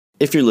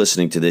If you're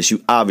listening to this,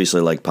 you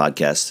obviously like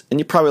podcasts, and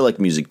you probably like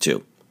music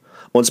too.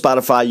 On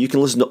Spotify, you can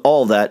listen to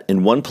all that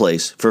in one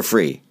place for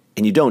free,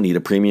 and you don't need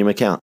a premium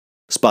account.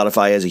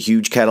 Spotify has a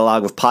huge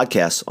catalog of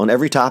podcasts on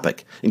every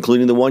topic,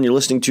 including the one you're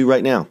listening to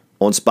right now.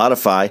 On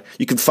Spotify,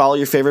 you can follow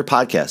your favorite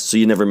podcasts so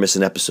you never miss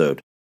an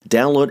episode.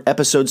 Download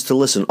episodes to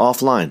listen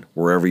offline,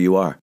 wherever you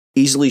are.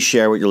 Easily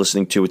share what you're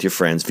listening to with your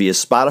friends via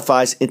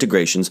Spotify's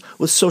integrations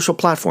with social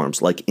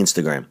platforms like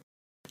Instagram.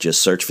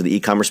 Just search for the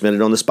e-commerce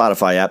minute on the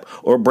Spotify app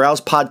or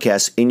browse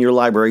podcasts in your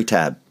library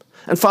tab.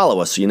 And follow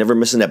us so you never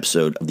miss an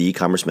episode of the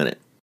e-commerce minute.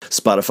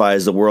 Spotify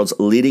is the world's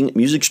leading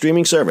music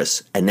streaming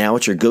service, and now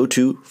it's your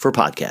go-to for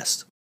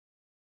podcasts.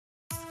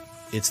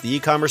 It's the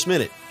e-commerce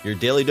minute, your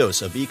daily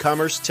dose of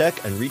e-commerce,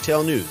 tech, and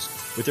retail news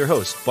with your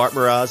hosts Bart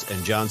Mraz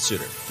and John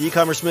Suter. The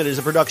e-commerce minute is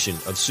a production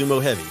of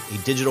Sumo Heavy,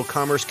 a digital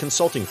commerce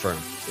consulting firm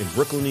in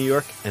Brooklyn, New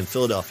York, and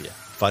Philadelphia.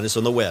 Find us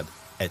on the web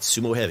at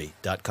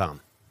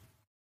sumoheavy.com.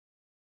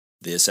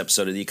 This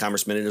episode of the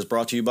e-commerce minute is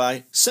brought to you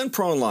by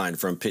SendPro Online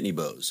from Pitney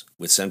Bowes.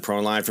 With SendPro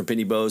Online from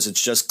Pitney Bowes,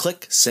 it's just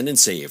click, send, and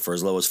save for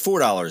as low as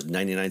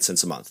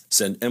 $4.99 a month.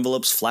 Send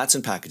envelopes, flats,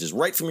 and packages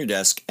right from your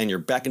desk, and you're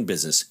back in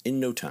business in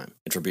no time.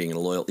 And for being a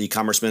loyal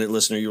e-commerce minute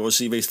listener, you'll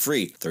receive a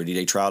free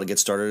 30-day trial to get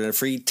started and a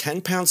free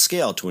 10-pound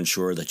scale to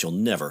ensure that you'll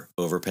never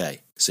overpay.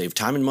 Save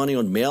time and money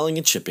on mailing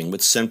and shipping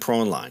with SendPro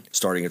Online.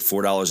 Starting at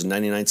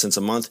 $4.99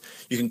 a month,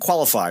 you can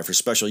qualify for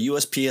special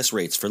USPS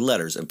rates for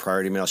letters and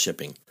priority mail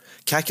shipping.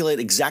 Calculate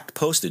exact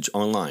postage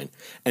online,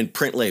 and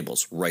print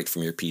labels right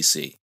from your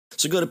PC.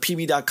 So go to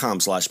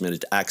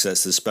pb.com/minute to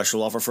access this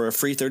special offer for a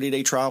free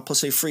 30-day trial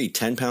plus a free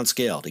 10-pound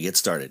scale to get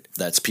started.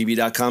 That's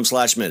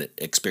pb.com/minute.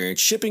 Experience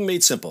shipping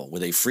made simple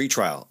with a free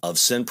trial of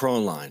SendPro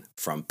Online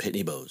from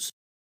Pitney Bowes.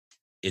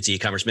 It's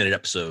e-commerce minute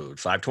episode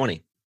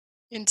 520.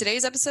 In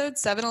today's episode,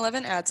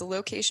 7-Eleven adds a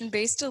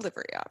location-based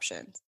delivery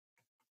option.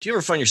 Do you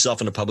ever find yourself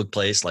in a public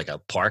place like a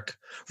park,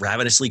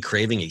 ravenously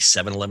craving a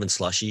 7-Eleven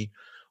slushie?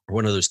 Or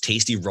one of those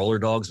tasty roller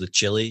dogs with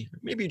chili?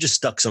 Maybe you're just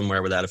stuck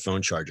somewhere without a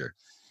phone charger.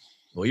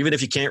 Well, even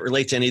if you can't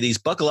relate to any of these,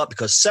 buckle up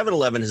because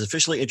 7-Eleven has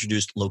officially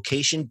introduced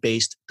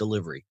location-based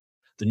delivery.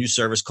 The new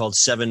service called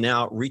 7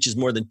 Now reaches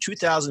more than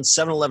 2,000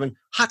 7-Eleven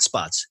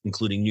hotspots,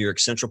 including New York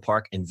Central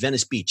Park and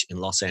Venice Beach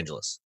in Los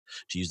Angeles.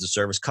 To use the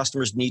service,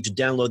 customers need to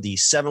download the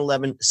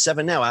 7-Eleven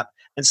 7 Now app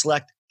and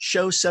select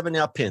Show 7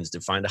 Now pins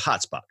to find a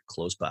hotspot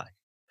close by.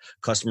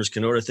 Customers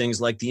can order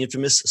things like the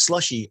infamous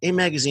slushie, a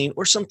magazine,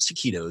 or some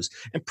taquitos,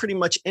 and pretty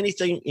much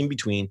anything in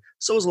between,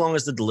 so as long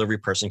as the delivery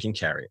person can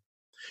carry it.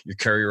 Your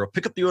courier will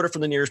pick up the order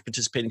from the nearest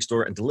participating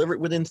store and deliver it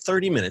within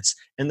 30 minutes,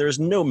 and there is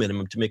no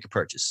minimum to make a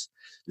purchase.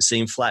 The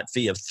same flat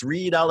fee of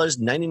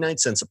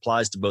 $3.99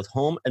 applies to both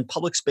home and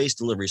public space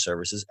delivery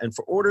services, and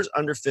for orders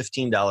under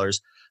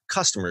 $15,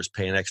 customers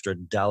pay an extra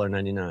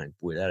 $1.99.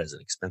 Boy, that is an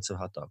expensive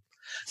hot dog.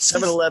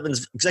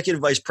 7-Eleven's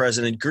Executive Vice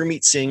President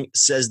Gurmeet Singh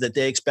says that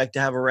they expect to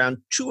have around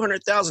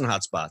 200,000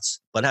 hotspots,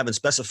 but haven't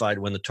specified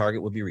when the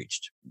target will be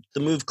reached. The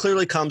move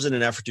clearly comes in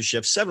an effort to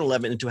shift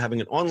 7-Eleven into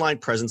having an online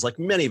presence like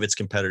many of its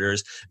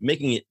competitors,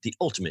 making it the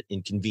ultimate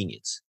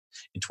inconvenience.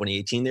 In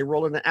 2018, they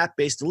rolled out an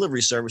app-based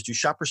delivery service to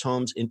shoppers'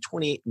 homes in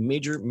 28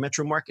 major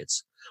metro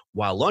markets.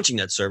 While launching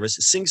that service,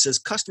 Singh says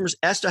customers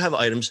asked to have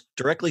items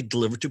directly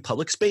delivered to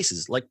public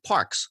spaces like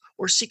parks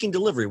or seeking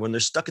delivery when they're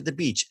stuck at the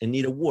beach and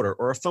need a water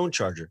or a phone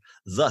charger,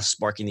 thus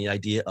sparking the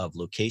idea of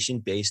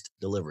location-based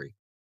delivery.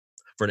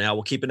 For now,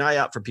 we'll keep an eye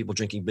out for people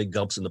drinking big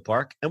gulps in the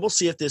park, and we'll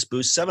see if this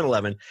boosts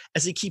 7-Eleven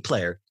as a key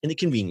player in the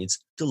convenience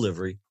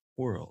delivery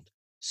world.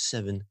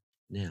 7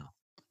 Now.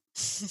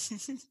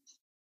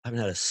 I haven't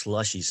had a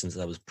slushie since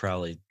I was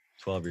probably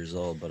 12 years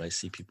old, but I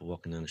see people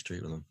walking down the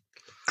street with them.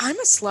 I'm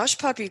a slush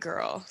puppy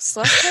girl.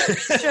 Slush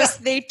puppies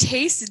just, they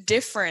taste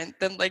different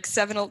than like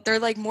 7. They're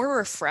like more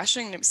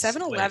refreshing.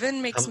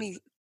 7-Eleven makes me...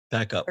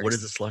 Back up. What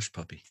is a slush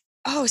puppy?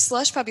 Oh,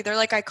 slush puppy. They're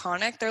like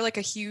iconic. They're like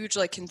a huge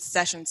like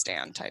concession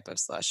stand type of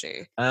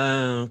slushie.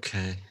 Oh,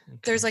 okay.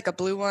 There's like a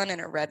blue one and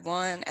a red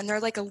one, and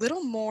they're like a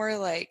little more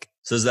like...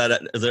 So is that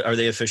are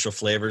they official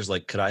flavors?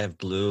 Like, could I have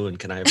blue and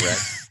can I have red?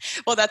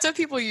 Well, that's what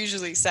people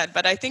usually said,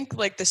 but I think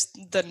like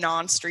the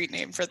non-street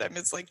name for them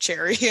is like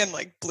cherry and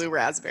like blue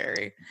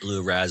raspberry.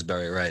 Blue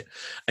raspberry, right?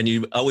 And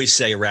you always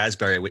say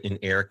raspberry in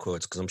air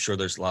quotes because I'm sure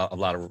there's a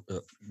lot of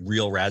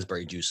real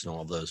raspberry juice in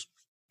all of those.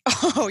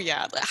 Oh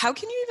yeah, how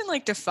can you even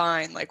like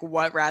define like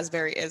what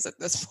raspberry is at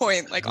this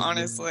point? Like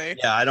honestly,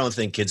 yeah, I don't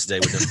think kids today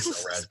would know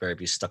raspberry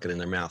be stuck it in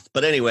their mouth.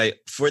 But anyway,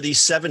 for the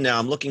 7 Now,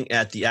 I'm looking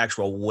at the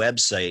actual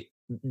website.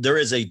 There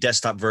is a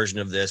desktop version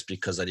of this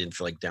because I didn't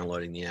feel like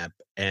downloading the app.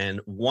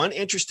 And one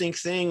interesting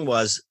thing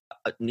was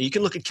you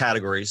can look at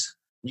categories.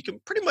 You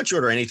can pretty much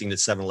order anything that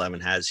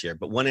 7-Eleven has here.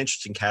 But one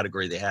interesting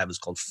category they have is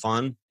called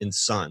Fun and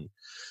Sun.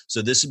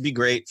 So this would be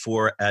great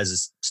for,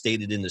 as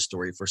stated in the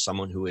story, for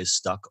someone who is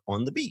stuck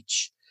on the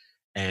beach.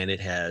 And it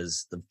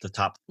has the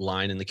top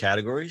line in the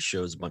category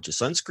shows a bunch of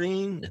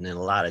sunscreen and then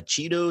a lot of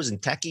Cheetos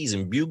and Takis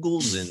and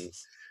Bugles and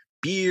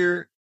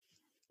beer,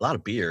 a lot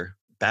of beer.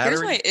 Battery.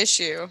 Here's my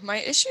issue. My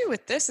issue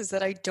with this is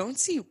that I don't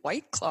see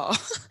White Claw.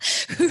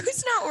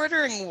 Who's not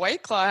ordering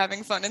White Claw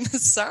having fun in the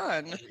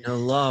sun? No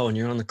low and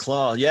you're on the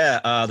claw.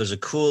 Yeah, there's a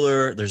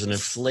cooler, there's an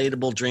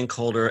inflatable drink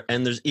holder,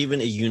 and there's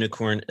even a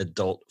unicorn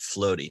adult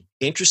floaty.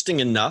 Interesting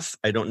enough,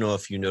 I don't know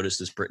if you noticed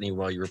this, Brittany,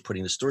 while you were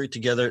putting the story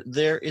together,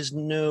 there is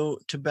no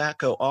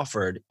tobacco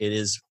offered. It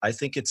is, I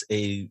think it's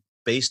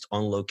based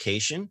on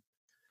location.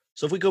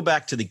 So if we go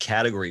back to the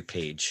category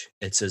page,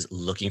 it says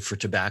looking for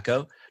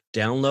tobacco.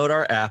 Download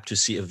our app to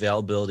see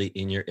availability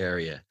in your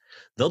area.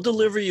 They'll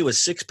deliver you a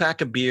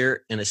 6-pack of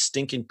beer and a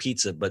stinking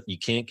pizza, but you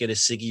can't get a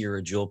ciggy or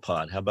a Juul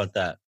pod. How about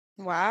that?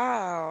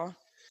 Wow.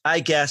 I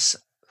guess.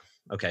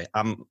 Okay,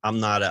 I'm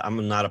not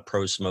a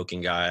pro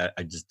smoking guy.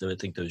 I just don't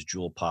think those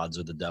Juul pods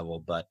are the devil.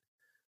 But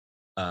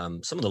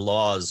some of the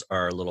laws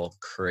are a little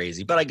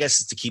crazy. But I guess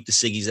it's to keep the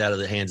ciggies out of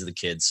the hands of the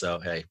kids. So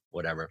hey,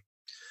 whatever.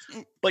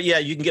 But yeah,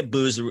 you can get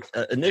booze.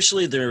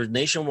 Initially, their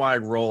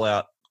nationwide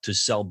rollout to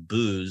sell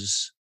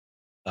booze.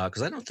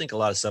 Because I don't think a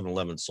lot of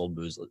 7-Eleven sold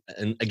booze.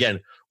 And again,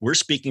 we're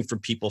speaking for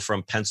people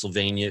from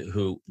Pennsylvania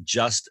who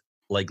just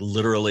like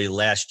literally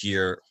last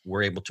year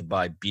were able to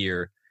buy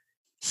beer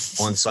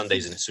on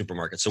Sundays in a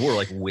supermarket. So we're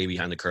like way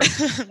behind the curve.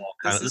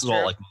 This is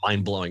all like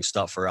mind-blowing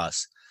stuff for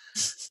us.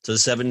 So the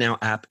 7 Now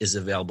app is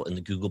available in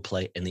the Google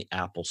Play and the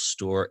Apple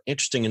Store.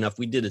 Interesting enough,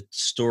 we did a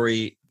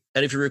story.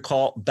 And if you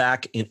recall,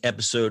 back in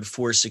episode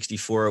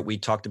 464, we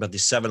talked about the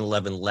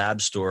 7-Eleven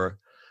lab store.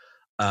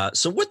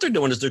 So what they're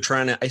doing is they're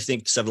trying to, I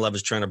think 7-Eleven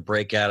is trying to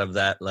break out of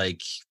that.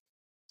 Like,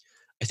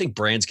 I think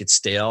brands get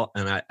stale.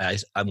 And I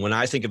when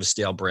I think of a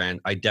stale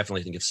brand, I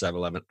definitely think of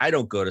 7-Eleven. I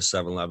don't go to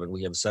 7-Eleven.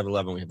 We have a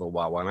 7-Eleven, we have a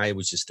Wawa. And I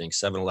always just think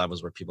 7-Eleven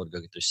is where people go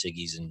get their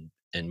ciggies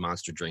and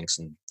monster drinks.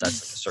 And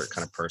that's like a certain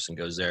kind of person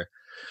goes there.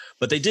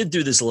 But they did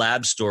do this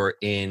lab store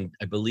in,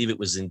 I believe it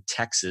was in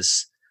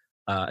Texas.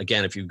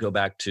 Again, if you go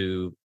back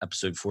to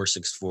episode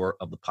 464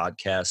 of the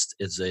podcast,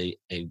 it's a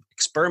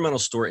experimental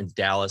store in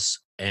Dallas.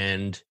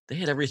 And they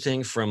had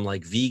everything from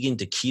like vegan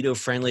to keto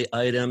friendly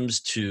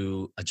items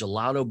to a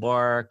gelato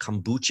bar,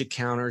 kombucha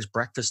counters,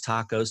 breakfast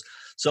tacos.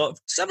 So if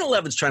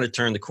 7-Eleven's trying to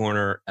turn the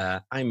corner,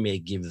 I may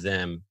give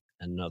them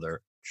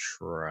another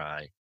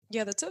try.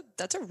 Yeah, that's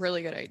a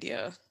really good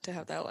idea to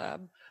have that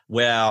lab.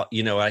 Well,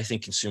 I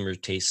think consumer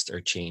tastes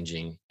are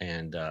changing.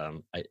 And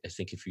I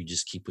think if you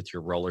just keep with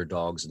your roller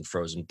dogs and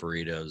frozen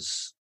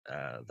burritos,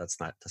 that's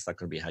not going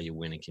to be how you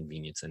win in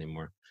convenience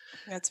anymore.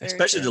 That's very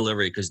especially true.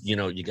 Delivery, because you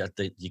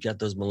got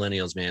those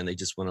millennials, man. They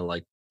just want to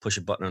like push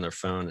a button on their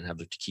phone and have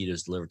their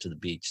taquitos delivered to the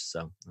beach.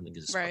 So I think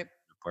it's right.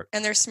 Part.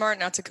 And they're smart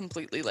not to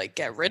completely like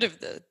get rid of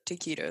the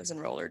taquitos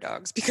and roller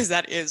dogs, because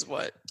that is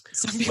what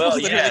some people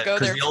literally go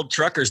there. The old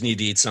truckers need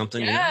to eat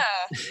something. Yeah.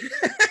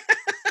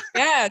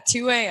 Yeah,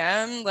 2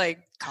 a.m. like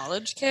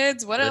college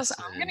kids. What else?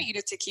 I'm gonna eat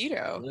a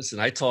taquito. Listen,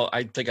 I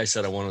think I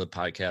said on one of the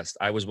podcasts,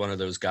 I was one of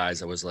those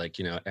guys. I was like,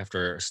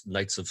 after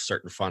nights of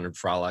certain fun and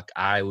frolic,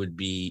 there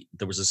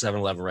was a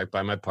 7-Eleven right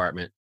by my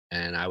apartment,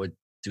 and I would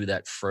do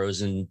that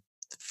frozen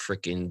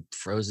bean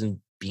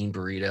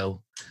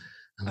burrito.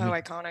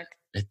 Iconic.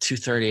 At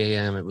 2:30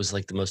 a.m. It was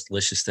like the most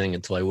delicious thing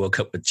until I woke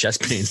up with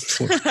chest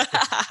pains.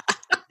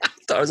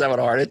 I was having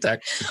a heart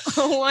attack.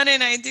 What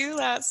did I do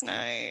last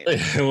night?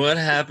 What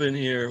happened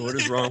here? What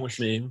is wrong with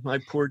me? My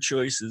poor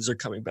choices are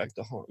coming back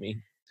to haunt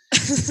me.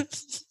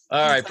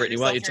 All right, Brittany,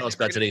 why don't you tell us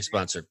about today's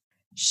sponsor?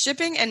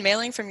 Shipping and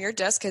mailing from your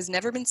desk has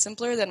never been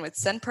simpler than with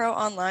SendPro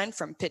Online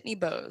from Pitney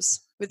Bowes.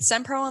 With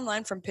SendPro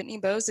Online from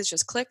Pitney Bowes, it's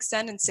just click,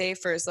 send, and save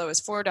for as low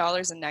as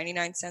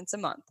 $4.99 a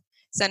month.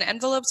 Send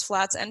envelopes,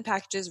 flats, and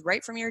packages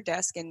right from your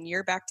desk, and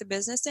you're back to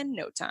business in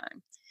no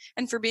time.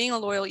 And for being a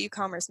loyal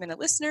e-commerce minute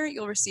listener,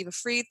 you'll receive a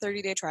free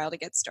 30-day trial to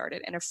get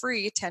started and a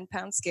free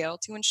 10-pound scale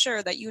to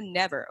ensure that you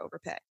never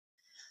overpay.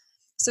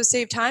 So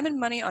save time and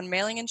money on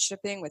mailing and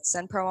shipping with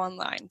SendPro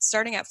Online.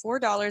 Starting at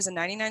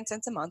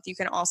 $4.99 a month, you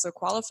can also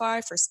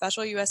qualify for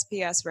special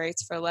USPS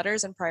rates for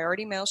letters and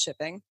priority mail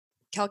shipping,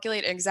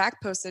 calculate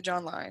exact postage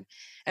online,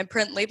 and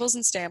print labels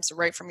and stamps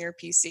right from your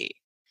PC.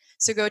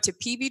 So go to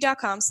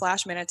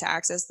pb.com/minute to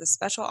access the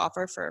special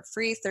offer for a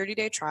free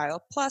 30-day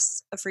trial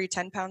plus a free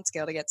 10-pound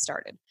scale to get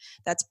started.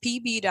 That's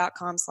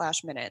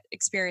pb.com/minute.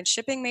 Experience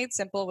shipping made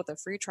simple with a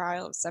free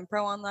trial of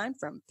SendPro Online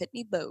from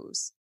Pitney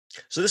Bowes.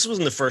 So this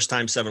wasn't the first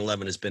time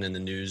 7-Eleven has been in the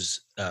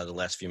news the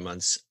last few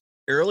months.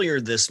 Earlier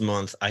this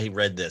month, I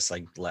read this. I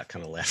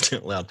kind of laughed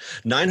out loud.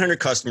 900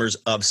 customers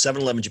of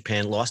 7-Eleven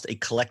Japan lost a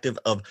collective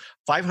of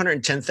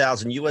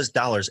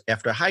 $510,000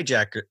 after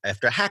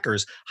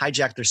hackers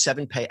hijacked their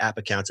 7-Pay app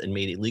accounts and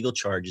made illegal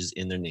charges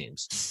in their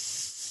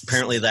names.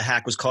 Apparently, the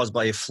hack was caused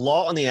by a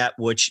flaw on the app,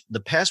 which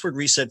the password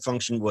reset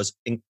function was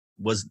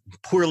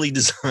poorly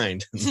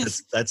designed.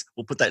 That's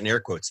we'll put that in air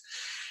quotes.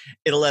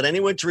 It'll let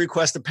anyone to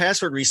request a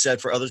password reset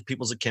for other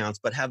people's accounts,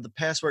 but have the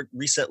password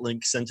reset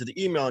link sent to the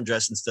email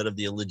address instead of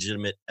the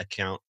legitimate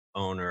account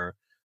owner.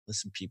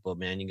 Listen, people,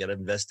 man, you got to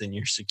invest in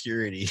your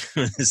security.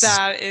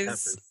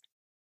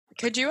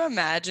 Could you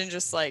imagine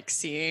just like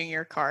seeing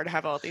your card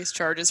have all these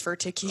charges for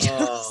taquitos?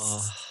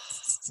 Oh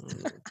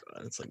God,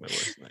 it's like my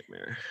worst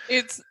nightmare.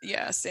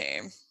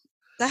 Same.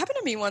 That happened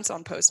to me once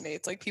on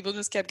Postmates. Like people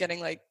just kept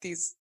getting like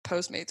these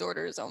Postmates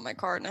orders on my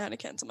card, and I had to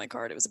cancel my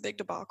card. It was a big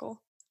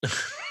debacle.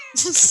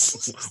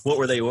 What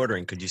were they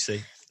ordering? Could you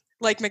see?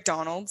 Like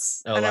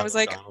McDonald's. Oh, And I love was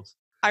like, McDonald's.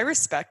 I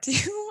respect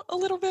you a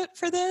little bit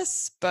for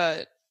this,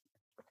 but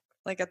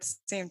like at the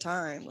same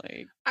time,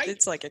 like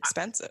it's like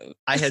expensive.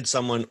 I had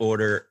someone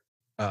order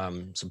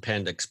some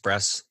Panda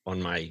Express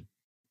on my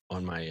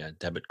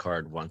debit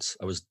card once.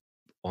 I was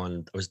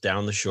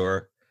down the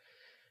shore,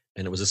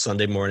 and it was a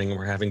Sunday morning, and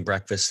we're having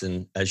breakfast.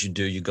 And as you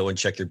do, you go and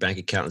check your bank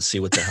account and see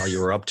what the hell you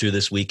were up to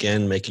this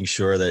weekend, making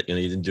sure that you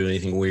didn't do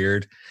anything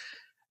weird.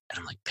 And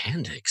I'm like,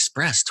 Panda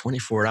Express,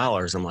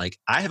 $24. I'm like,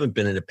 I haven't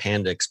been in a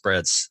Panda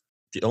Express.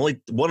 The only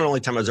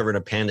time I was ever in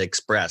a Panda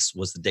Express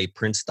was the day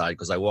Prince died,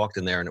 because I walked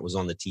in there and it was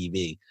on the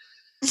TV.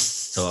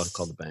 So I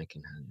called the bank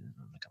and I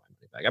got my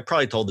money back. I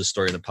probably told this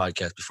story in the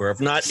podcast before.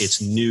 If not,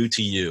 it's new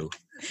to you.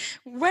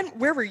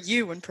 Where were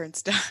you when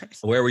Prince died?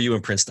 Where were you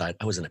when Prince died?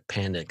 I was in a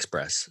Panda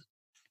Express.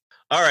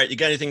 All right. You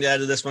got anything to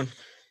add to this one?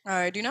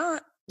 I do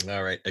not.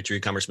 All right. That's your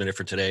e-commerce minute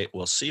for today.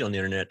 We'll see you on the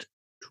internet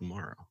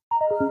tomorrow.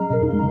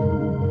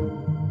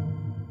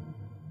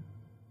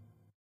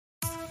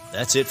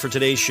 That's it for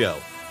today's show.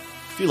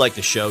 If you like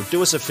the show,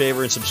 do us a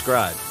favor and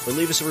subscribe, or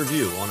leave us a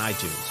review on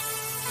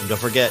iTunes. And don't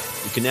forget,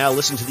 you can now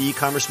listen to the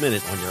e-commerce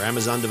minute on your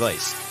Amazon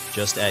device.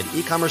 Just add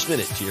e-commerce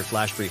minute to your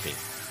flash briefing.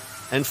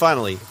 And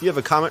finally, if you have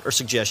a comment or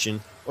suggestion,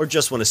 or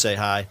just want to say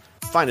hi,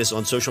 find us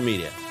on social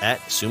media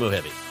 @Sumo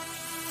Heavy.